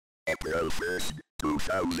April 1st,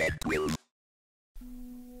 2012.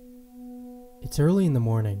 It's early in the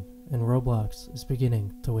morning, and Roblox is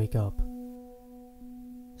beginning to wake up.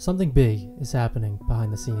 Something big is happening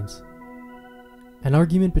behind the scenes. An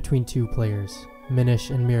argument between two players,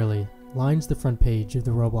 Minish and Merely, lines the front page of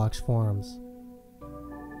the Roblox forums.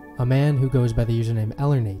 A man who goes by the username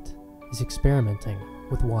Ellernate is experimenting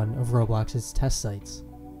with one of Roblox's test sites.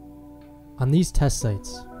 On these test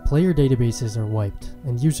sites, player databases are wiped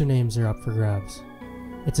and usernames are up for grabs.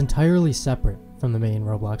 It's entirely separate from the main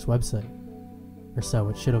Roblox website. Or so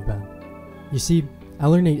it should have been. You see,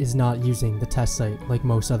 Ellernate is not using the test site like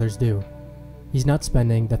most others do. He's not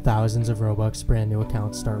spending the thousands of Robux brand new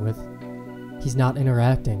accounts start with. He's not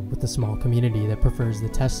interacting with the small community that prefers the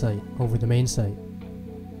test site over the main site.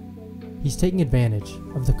 He's taking advantage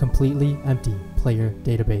of the completely empty player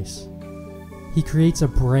database. He creates a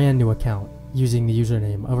brand new account using the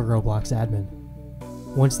username of a Roblox admin.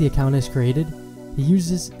 Once the account is created, he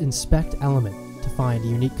uses inspect element to find a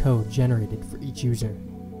unique code generated for each user.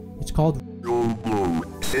 It's called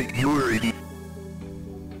Roblox security.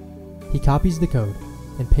 He copies the code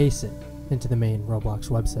and pastes it into the main Roblox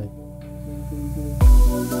website.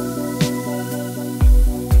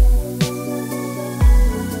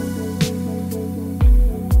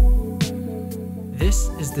 This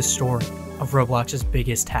is the story of Roblox's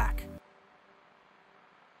biggest hack.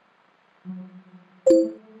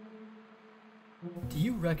 Do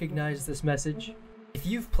you recognize this message? If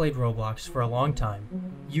you've played Roblox for a long time,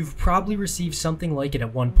 you've probably received something like it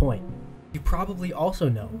at one point. You probably also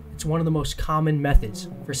know it's one of the most common methods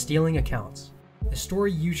for stealing accounts. The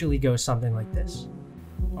story usually goes something like this.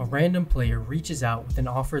 A random player reaches out with an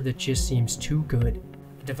offer that just seems too good.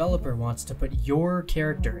 A developer wants to put your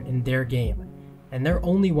character in their game, and they're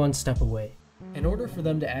only one step away. In order for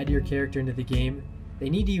them to add your character into the game, they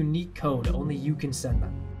need a unique code only you can send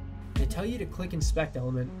them. They tell you to click inspect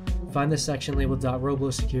element, find the section labeled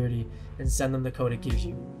 .roblo security, and send them the code it gives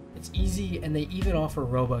you. It's easy, and they even offer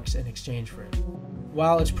Robux in exchange for it.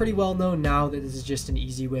 While it's pretty well known now that this is just an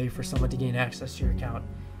easy way for someone to gain access to your account,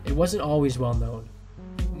 it wasn't always well known.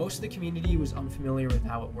 Most of the community was unfamiliar with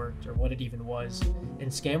how it worked or what it even was, and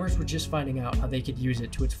scammers were just finding out how they could use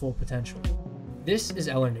it to its full potential. This is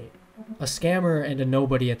Ellernate, a scammer and a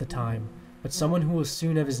nobody at the time, but someone who will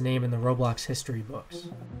soon have his name in the Roblox history books.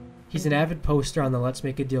 He's an avid poster on the Let's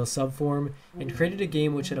Make a Deal subforum and created a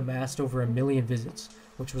game which had amassed over 1 million visits,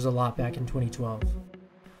 which was a lot back in 2012.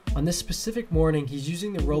 On this specific morning, he's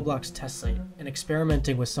using the Roblox test site and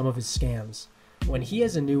experimenting with some of his scams, when he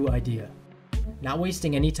has a new idea. Not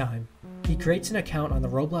wasting any time, he creates an account on the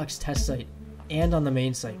Roblox test site and on the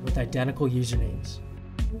main site with identical usernames.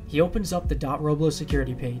 He opens up the .roblo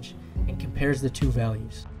security page and compares the two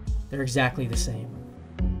values. They're exactly the same.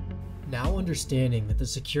 Now understanding that the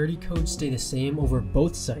security codes stay the same over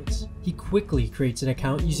both sites, he quickly creates an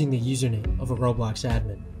account using the username of a Roblox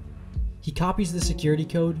admin. He copies the security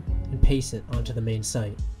code and pastes it onto the main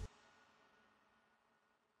site.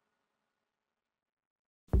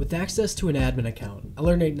 With access to an admin account,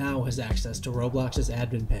 Ellernate now has access to Roblox's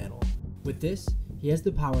admin panel. With this, he has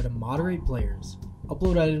the power to moderate players,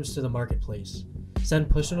 upload items to the marketplace, send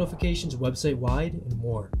push notifications website-wide, and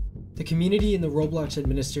more. The community and the Roblox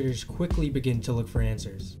administrators quickly begin to look for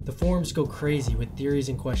answers. The forums go crazy with theories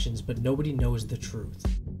and questions, but nobody knows the truth.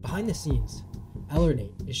 Behind the scenes,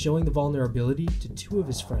 Ellernate is showing the vulnerability to two of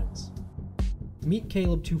his friends. Meet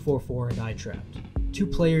Caleb244 and iTrapped, two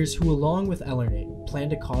players who, along with Ellernate, plan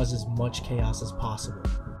to cause as much chaos as possible.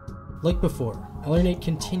 Like before, Ellernate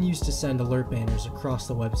continues to send alert banners across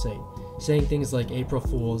the website, saying things like April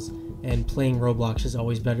Fools and playing Roblox is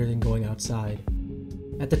always better than going outside.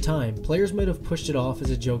 At the time, players might have pushed it off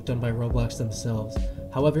as a joke done by Roblox themselves.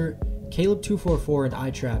 However, Caleb244 and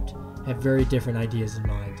iTrapped have very different ideas in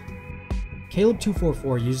mind.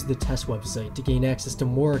 Caleb244 uses the test website to gain access to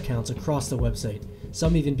more accounts across the website,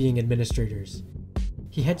 some even being administrators.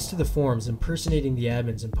 He heads to the forums impersonating the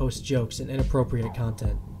admins and posts jokes and inappropriate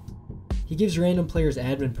content. He gives random players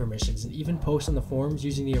admin permissions and even posts on the forums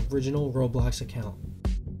using the original Roblox account.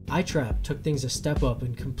 iTrap took things a step up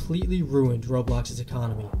and completely ruined Roblox's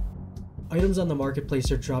economy. Items on the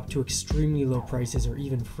marketplace are dropped to extremely low prices or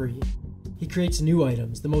even free. He creates new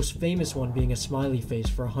items, the most famous one being a smiley face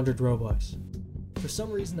for 100 Robux. For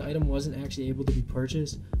some reason the item wasn't actually able to be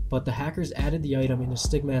purchased, but the hackers added the item into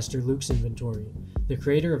Stigmaster Luke's inventory, the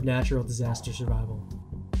creator of Natural Disaster Survival.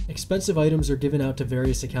 Expensive items are given out to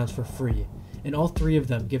various accounts for free, and all three of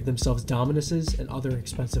them give themselves Dominuses and other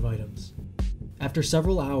expensive items. After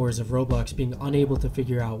several hours of Roblox being unable to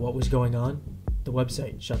figure out what was going on, the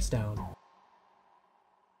website shuts down.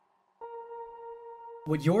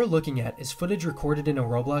 What you're looking at is footage recorded in a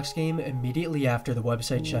Roblox game immediately after the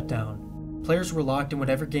website shut down. Players were locked in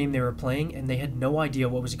whatever game they were playing and they had no idea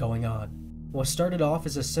what was going on. What started off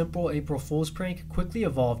as a simple April Fool's prank quickly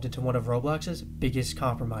evolved into one of Roblox's biggest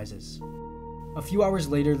compromises. A few hours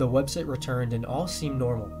later, the website returned and all seemed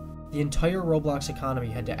normal. The entire Roblox economy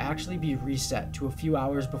had to actually be reset to a few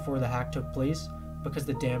hours before the hack took place because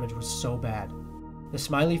the damage was so bad. The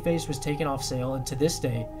smiley face was taken off sale, and to this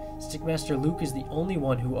day, Stickmaster Luke is the only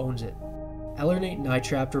one who owns it. Elernate and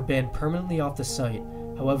iTrapped were banned permanently off the site,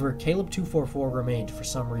 however Caleb244 remained for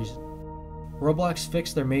some reason. Roblox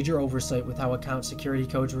fixed their major oversight with how account security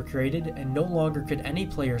codes were created, and no longer could any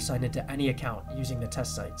player sign into any account using the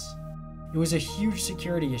test sites. It was a huge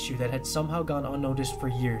security issue that had somehow gone unnoticed for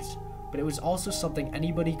years, but it was also something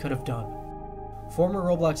anybody could have done. Former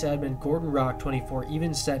Roblox admin Gordon Rock24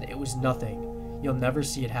 even said it was nothing. You'll never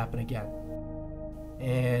see it happen again.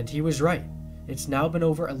 And he was right. It's now been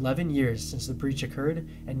over 11 years since the breach occurred,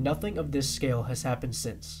 and nothing of this scale has happened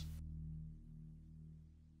since.